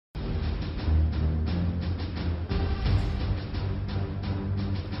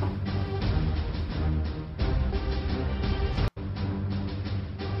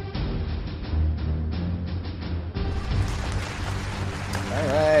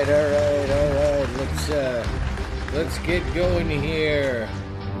Let's get going here.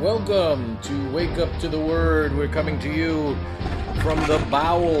 Welcome to Wake Up to the Word. We're coming to you from the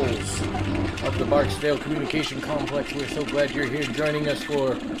bowels of the Barksdale Communication Complex. We're so glad you're here joining us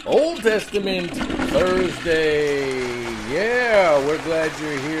for Old Testament Thursday. Yeah, we're glad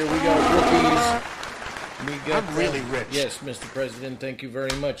you're here. We got rookies. I'm really rich. Yes, Mr. President, thank you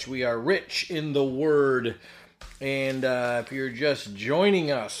very much. We are rich in the Word. And if you're just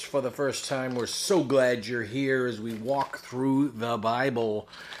joining us for the first time, we're so glad you're here as we walk through the Bible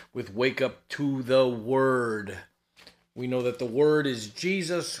with Wake Up to the Word. We know that the Word is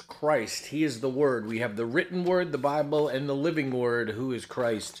Jesus Christ. He is the Word. We have the written Word, the Bible, and the living Word, who is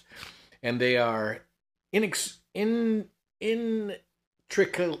Christ. And they are intricately,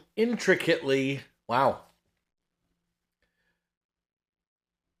 wow.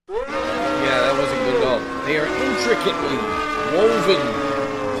 Yeah, that wasn't good at all. They are intricately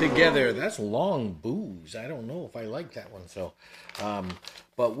woven together. That's long booze. I don't know if I like that one. So,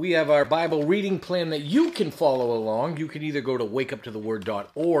 but we have our Bible reading plan that you can follow along. You can either go to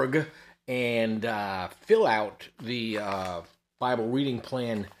wakeuptotheword.org and fill out the Bible reading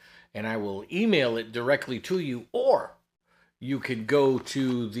plan, and I will email it directly to you, or you could go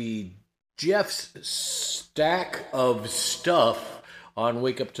to the Jeff's Stack of Stuff on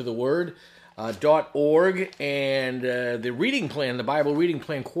wakeuptotheword.org, and the reading plan, the Bible reading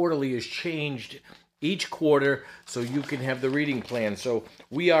plan quarterly is changed each quarter, so you can have the reading plan. So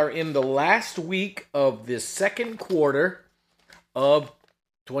we are in the last week of the second quarter of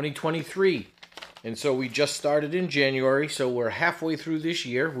 2023, and so we just started in January, so we're halfway through this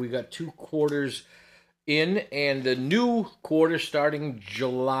year. We got 2 quarters in, and the new quarter starting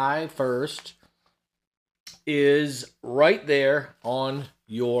July 1st is right there on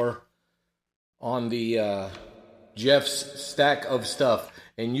the Jeff's Stack of Stuff,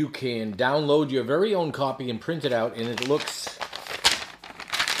 and you can download your very own copy and print it out, and it looks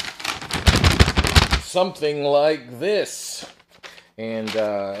something like this. And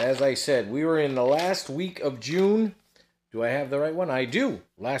as I said, we were in the last week of June. Do I have the right one? I do.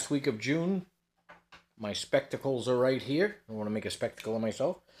 Last week of June. My spectacles are right here. I want to make a spectacle of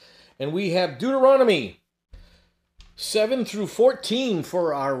myself. And we have Deuteronomy 7 through 14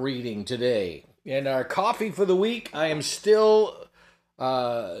 for our reading today. And our coffee for the week, I am still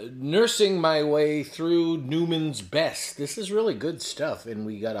nursing my way through Newman's Best. This is really good stuff, and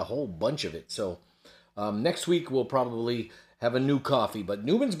we got a whole bunch of it. So next week we'll probably have a new coffee. But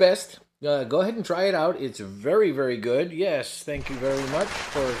Newman's Best, go ahead and try it out. It's very, very good. Yes, thank you very much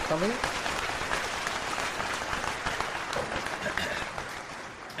for coming.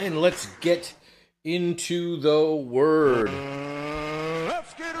 And let's get into the Word.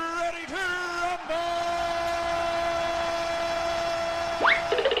 Let's get ready to rumble!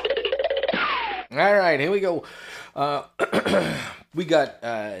 All right, here we go. We got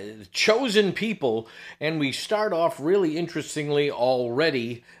chosen people, and we start off really interestingly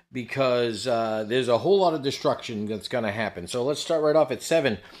already because there's a whole lot of destruction that's going to happen. So let's start right off at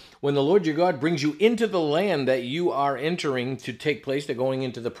 7. When the Lord your God brings you into the land that you are entering to take place, they're going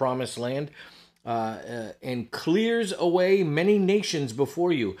into the promised land, and clears away many nations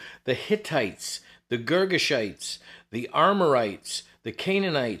before you, the Hittites, the Girgashites, the Amorites, the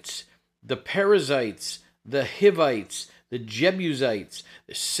Canaanites, the Perizzites, the Hivites, the Jebusites,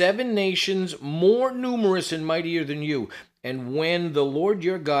 the 7 nations more numerous and mightier than you. And when the Lord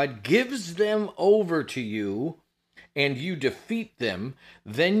your God gives them over to you, and you defeat them,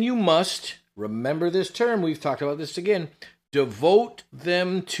 then you must, remember this term, we've talked about this again, devote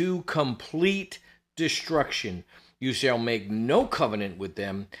them to complete destruction. You shall make no covenant with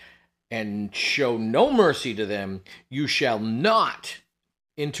them and show no mercy to them. You shall not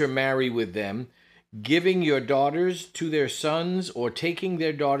intermarry with them, giving your daughters to their sons or taking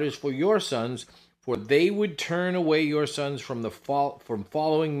their daughters for your sons, for they would turn away your sons from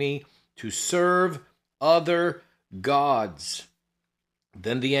following me to serve other gods.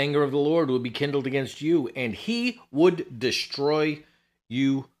 Then the anger of the Lord will be kindled against you, and he would destroy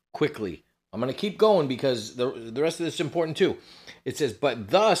you quickly. I'm going to keep going because the rest of this is important too. It says, but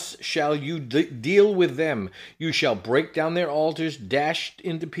thus shall you deal with them. You shall break down their altars, dash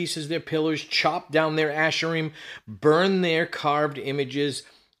into pieces their pillars, chop down their asherim, burn their carved images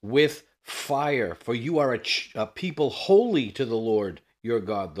with fire. For you are a people holy to the Lord your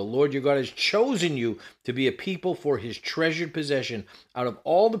God. The Lord your God has chosen you to be a people for his treasured possession out of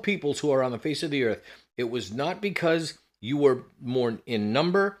all the peoples who are on the face of the earth. It was not because you were more in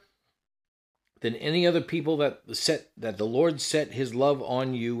number than any other people that the Lord set his love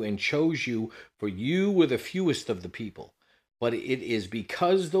on you and chose you, for you were the fewest of the people. But it is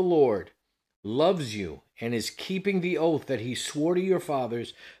because the Lord loves you, and is keeping the oath that he swore to your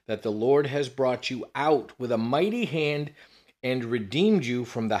fathers, that the Lord has brought you out with a mighty hand and redeemed you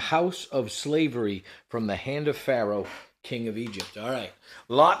from the house of slavery, from the hand of Pharaoh, king of Egypt. All right,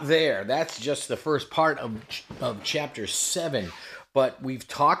 lot there. That's just the first part of chapter 7. But we've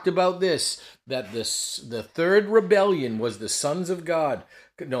talked about this, that the third rebellion was the sons of God.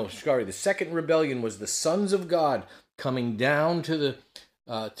 No, sorry, the second rebellion was the sons of God coming down to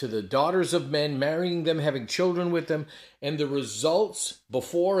the daughters of men, marrying them, having children with them. And the results,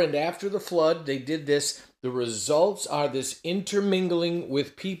 before and after the flood, they did this. The results are this intermingling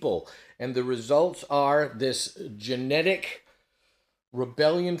with people. And the results are this genetic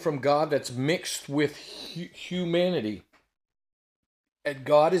rebellion from God that's mixed with humanity. And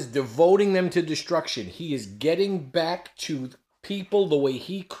God is devoting them to destruction. He is getting back to people the way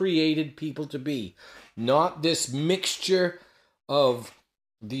he created people to be. Not this mixture of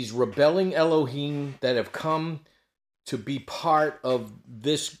these rebelling Elohim that have come to be part of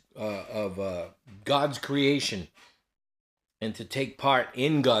this, God's creation, and to take part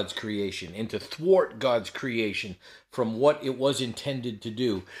in God's creation, and to thwart God's creation from what it was intended to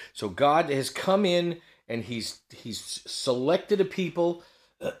do. So God has come in, and he's selected a people,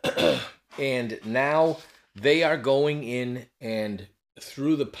 and now they are going in, and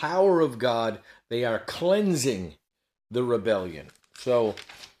through the power of God, they are cleansing the rebellion. So,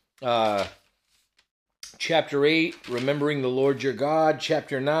 chapter 8, remembering the Lord your God.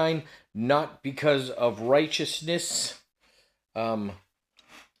 Chapter 9, not because of righteousness. He's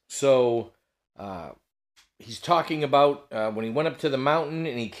talking about when he went up to the mountain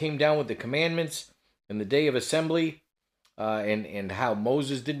and he came down with the commandments and the day of assembly, and how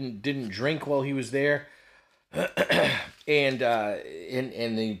Moses didn't drink while he was there. And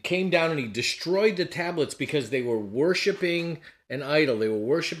he came down and he destroyed the tablets because they were worshiping an idol. They were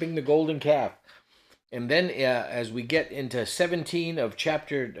worshiping the golden calf. And then as we get into 17 of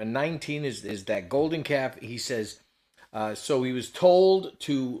chapter 19 is that golden calf. He says, so he was told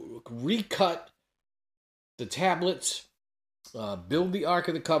to recut the tablets, build the Ark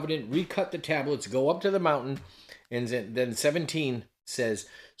of the Covenant, recut the tablets, go up to the mountain. And then 17 says,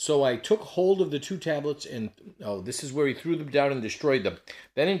 so I took hold of the two tablets, and this is where he threw them down and destroyed them.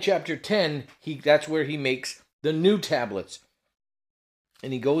 Then in chapter 10, that's where he makes the new tablets.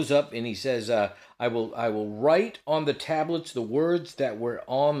 And he goes up and he says, I will write on the tablets the words that were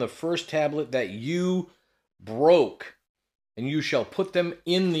on the first tablet that you broke, and you shall put them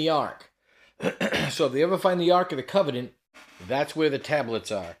in the ark. So if they ever find the Ark of the Covenant, that's where the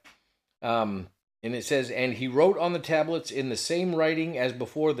tablets are. And it says, and he wrote on the tablets in the same writing as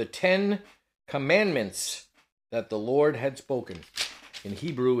before the 10 commandments that the Lord had spoken. In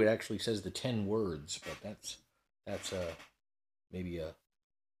Hebrew, it actually says the 10 words, but that's maybe a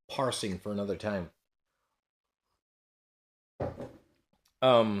parsing for another time.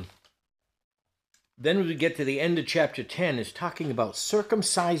 Then when we get to the end of chapter 10, is talking about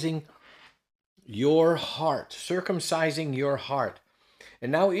circumcising your heart. Circumcising your heart.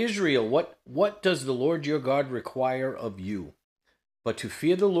 And now Israel, what does the Lord your God require of you? But to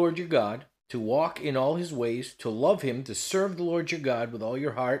fear the Lord your God, to walk in all his ways, to love him, to serve the Lord your God with all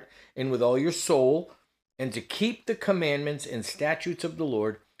your heart and with all your soul, and to keep the commandments and statutes of the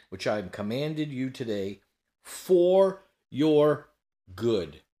Lord, which I have commanded you today, for your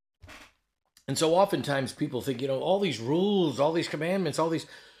good. And so oftentimes people think, all these rules, all these commandments,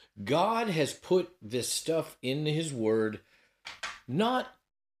 God has put this stuff in his word, not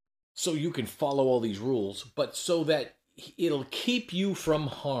so you can follow all these rules, but so that it'll keep you from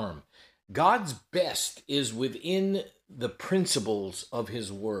harm. God's best is within the principles of his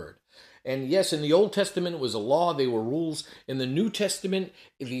word. And yes, in the Old Testament, it was a law, they were rules. In the New Testament,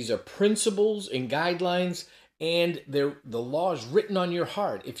 these are principles and guidelines, and the law is written on your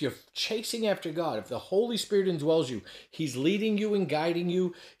heart. If you're chasing after God, if the Holy Spirit indwells you, he's leading you and guiding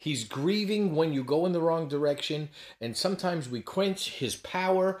you. He's grieving when you go in the wrong direction. And sometimes we quench his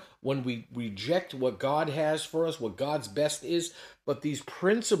power when we reject what God has for us, what God's best is. But these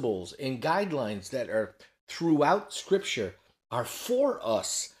principles and guidelines that are throughout Scripture are for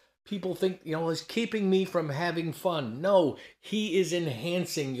us. People think, he's keeping me from having fun. No, he is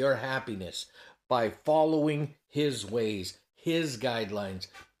enhancing your happiness by following his ways, his guidelines,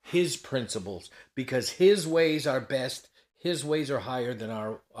 his principles, because his ways are best, his ways are higher than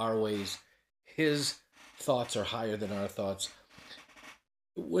our ways, his thoughts are higher than our thoughts.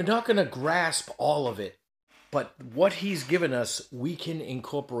 We're not going to grasp all of it, but what he's given us, we can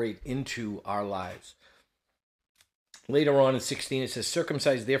incorporate into our lives. Later on in 16, it says,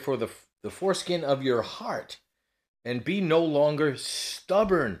 circumcise therefore the foreskin of your heart, and be no longer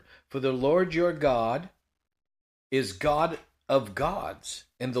stubborn, For the Lord your God is God of gods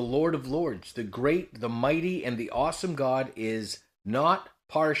and the Lord of lords. The great, the mighty, and the awesome God is not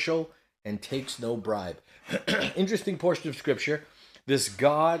partial and takes no bribe. Interesting portion of Scripture. This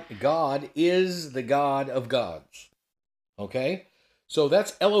God is the God of gods. Okay? So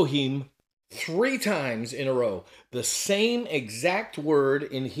that's Elohim 3 times in a row. The same exact word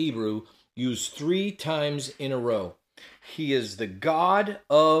in Hebrew used 3 times in a row. He is the God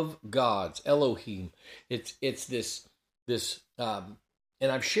of gods, Elohim. It's this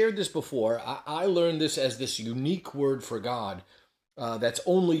and I've shared this before. I learned this as this unique word for God that's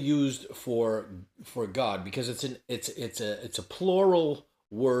only used for God, because it's a plural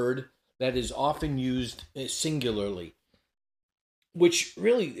word that is often used singularly, which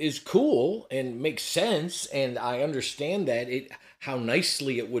really is cool and makes sense, and I understand that how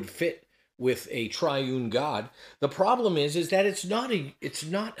nicely it would fit with a triune God. The problem is that it's not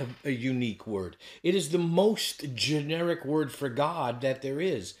a unique word. It is the most generic word for God that there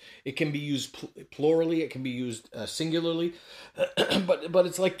is. It can be used plurally, it can be used singularly, but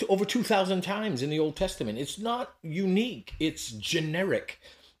it's like over 2,000 times in the Old Testament. It's not unique, it's generic.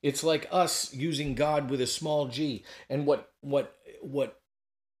 It's like us using God with a small g. And what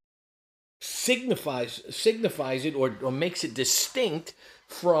signifies it or makes it distinct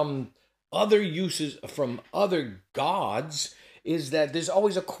from other uses, from other gods, is that there's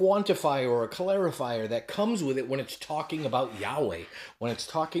always a quantifier or a clarifier that comes with it when it's talking about Yahweh, when it's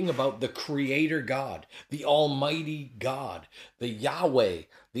talking about the Creator God, the Almighty God, the Yahweh,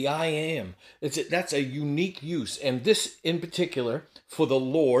 the I Am. That's a unique use. And this in particular, for the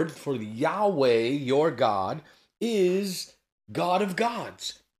Lord, for Yahweh, your God, is God of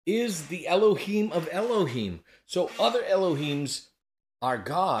gods, is the Elohim of Elohim. So other Elohims are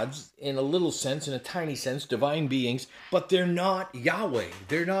gods in a little sense, in a tiny sense, divine beings, but they're not Yahweh.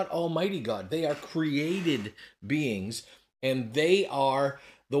 They're not Almighty God. They are created beings, and they are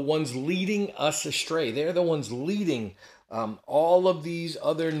the ones leading us astray. They're the ones leading all of these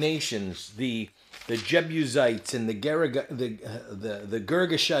other nations, the Jebusites and the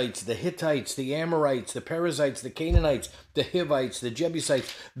Girgashites, the Hittites, the Amorites, the Perizzites, the Canaanites, the Hivites, the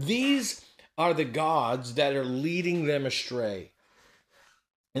Jebusites. These are the gods that are leading them astray.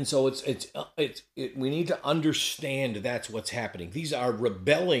 And so we need to understand that's what's happening. These are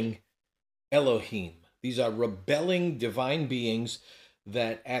rebelling Elohim. These are rebelling divine beings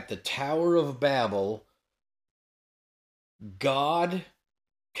that at the Tower of Babel, God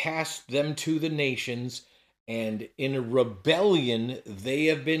cast them to the nations, and in a rebellion, they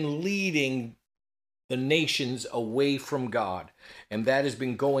have been leading the nations away from God. And that has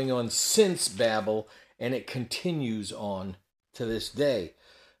been going on since Babel, and it continues on to this day.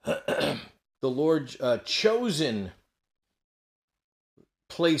 The Lord's chosen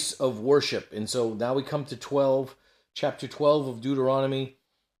place of worship. And so now we come to chapter 12 of Deuteronomy.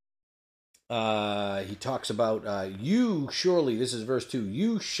 He talks about, you surely, this is verse 2,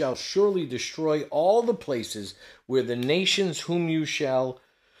 you shall surely destroy all the places where the nations whom you shall,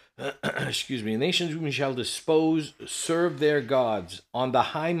 nations whom you shall dispose serve their gods. On the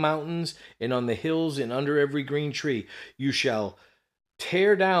high mountains and on the hills and under every green tree, you shall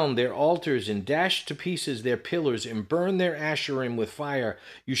tear down their altars and dash to pieces their pillars and burn their Asherim with fire.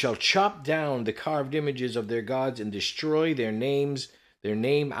 You shall chop down the carved images of their gods and destroy their name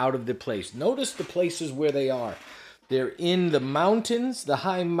out of the place. Notice the places where they are. They're in the mountains, the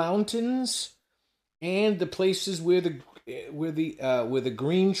high mountains, and the places where the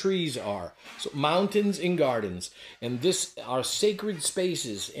green trees are. So mountains and gardens. And this are sacred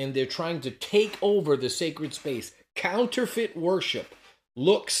spaces, and they're trying to take over the sacred space. Counterfeit worship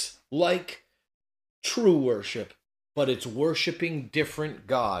looks like true worship, but it's worshiping different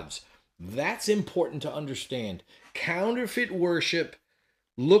gods. That's important to understand. Counterfeit worship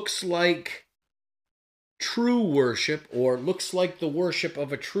looks like true worship, or looks like the worship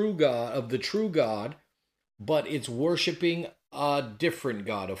of a true God, of the true God, but it's worshiping a different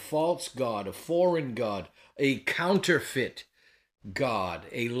God, a false God, a foreign God, a counterfeit God,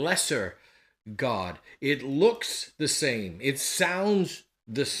 a lesser God. It looks the same. It sounds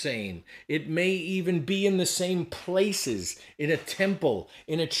the same. It may even be in the same places, in a temple,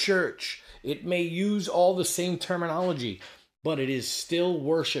 in a church. It may use all the same terminology, but it is still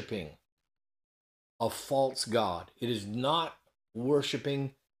worshiping a false God. It is not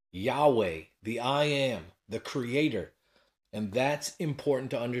worshiping Yahweh, the I Am, the Creator. And that's important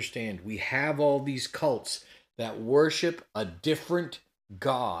to understand. We have all these cults that worship a different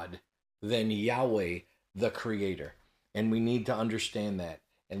God than Yahweh, the Creator. And we need to understand that.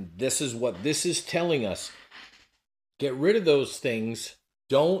 And this is what this is telling us. Get rid of those things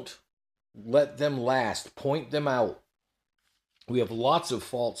Don't let them last. Point them out. We have lots of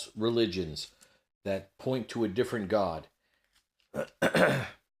false religions that point to a different God.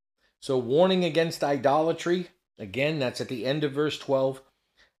 So warning against idolatry, again, that's at the end of verse 12,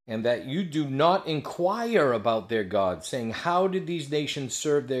 and that you do not inquire about their gods, saying, how did these nations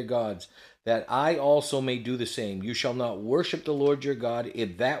serve their gods, that I also may do the same. You shall not worship the Lord your God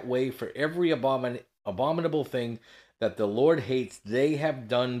in that way, for every abominable thing that the Lord hates, they have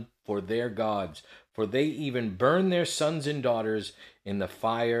done for their gods, for they even burn their sons and daughters in the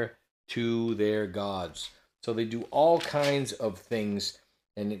fire to their gods. So they do all kinds of things.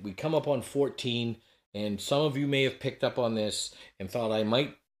 And we come up on 14, and some of you may have picked up on this and thought I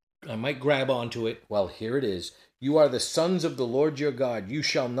might grab onto it. Well, here it is. You are the sons of the Lord your God. You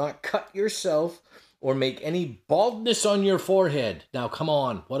shall not cut yourself or make any baldness on your forehead. Now, come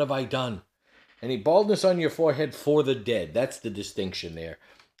on. What have I done? Any baldness on your forehead for the dead. That's the distinction there.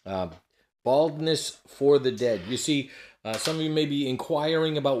 Baldness for the dead. You see, some of you may be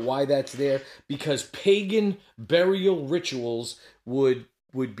inquiring about why that's there, because pagan burial rituals would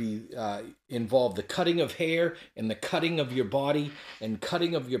be involve the cutting of hair and the cutting of your body and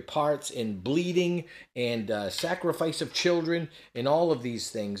cutting of your parts and bleeding and sacrifice of children and all of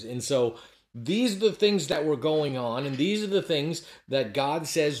these things. And so these are the things that were going on, and these are the things that God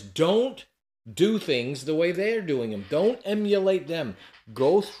says, don't do things the way they're doing them. Don't emulate them.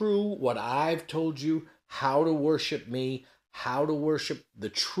 Go through what I've told you, how to worship me, how to worship the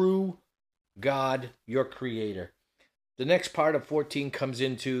true God, your creator. The next part of 14 comes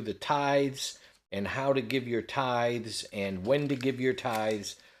into the tithes and how to give your tithes and when to give your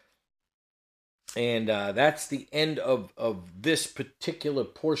tithes. And that's the end of this particular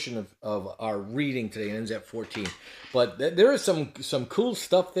portion of our reading today. It ends at 14. But there is some cool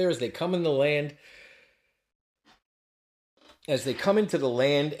stuff there as they come in the land. As they come into the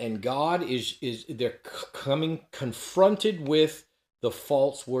land, and God they're coming confronted with the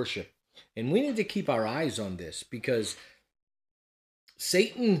false worship. And we need to keep our eyes on this, because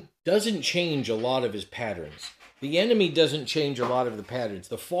Satan doesn't change a lot of his patterns. The enemy doesn't change a lot of the patterns.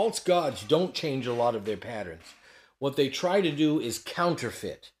 The false gods don't change a lot of their patterns. What they try to do is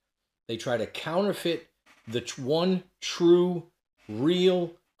counterfeit. They try to counterfeit the one true,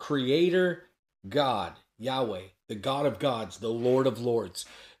 real creator God, Yahweh, the God of gods, the Lord of lords.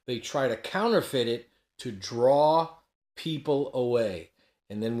 They try to counterfeit it to draw people away.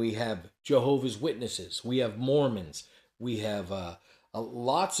 And then we have Jehovah's Witnesses. We have Mormons. We have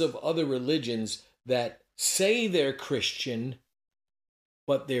lots of other religions that say they're Christian,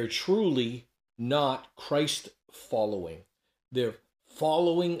 but they're truly not Christ following. They're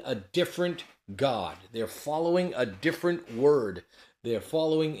following a different God. They're following a different word. They're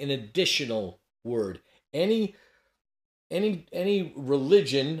following an additional word. Any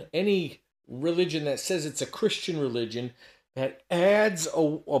religion, that says it's a Christian religion, that adds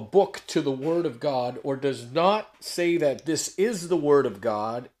a book to the Word of God, or does not say that this is the Word of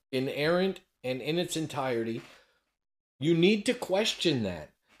God, inerrant and in its entirety, you need to question that,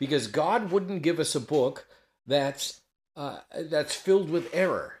 because God wouldn't give us a book that's filled with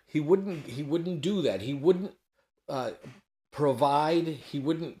error. He wouldn't do that. He wouldn't provide. He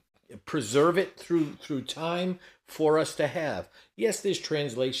wouldn't preserve it through time for us to have. Yes, there's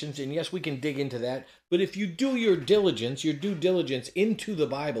translations, and yes, we can dig into that. But if you do your due diligence into the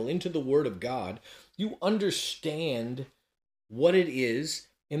Bible, into the Word of God, you understand what it is,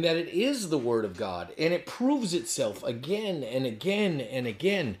 and that it is the Word of God, and it proves itself again and again and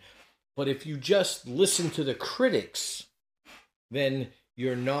again. But if you just listen to the critics, then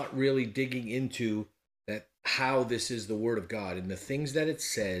you're not really digging into that, how this is the Word of God and the things that it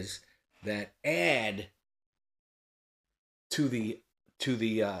says that add to the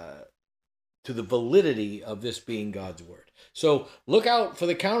validity of this being God's word. So look out for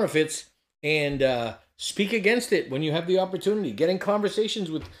the counterfeits and speak against it when you have the opportunity. Get in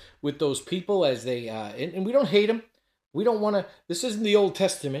conversations with those people as they and we don't hate them. We don't want to. This isn't the Old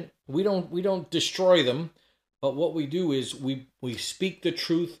Testament. We don't destroy them. But what we do is we speak the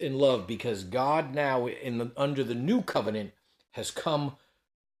truth in love, because God now under the new covenant has come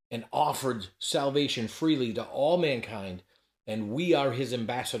and offered salvation freely to all mankind, and we are his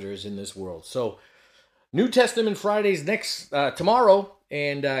ambassadors in this world. So New Testament Fridays tomorrow,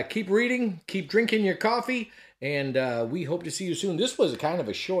 and keep reading, keep drinking your coffee, and we hope to see you soon. This was kind of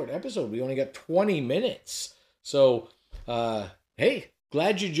a short episode. We only got 20 minutes. So, hey,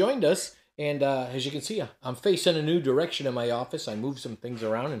 glad you joined us. And as you can see, I'm facing a new direction in my office. I moved some things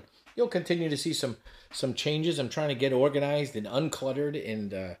around, and you'll continue to see some changes. I'm trying to get organized and uncluttered,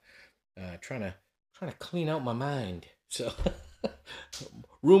 and trying to clean out my mind. So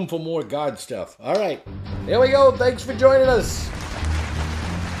Room for more God stuff. All right. There we go. Thanks for joining us.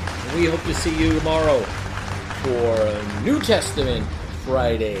 We hope to see you tomorrow for New Testament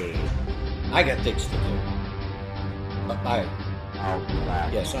Friday. I got things to do. Bye.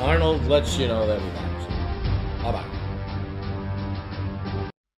 Yes, Arnold lets you know that we got. Bye-bye.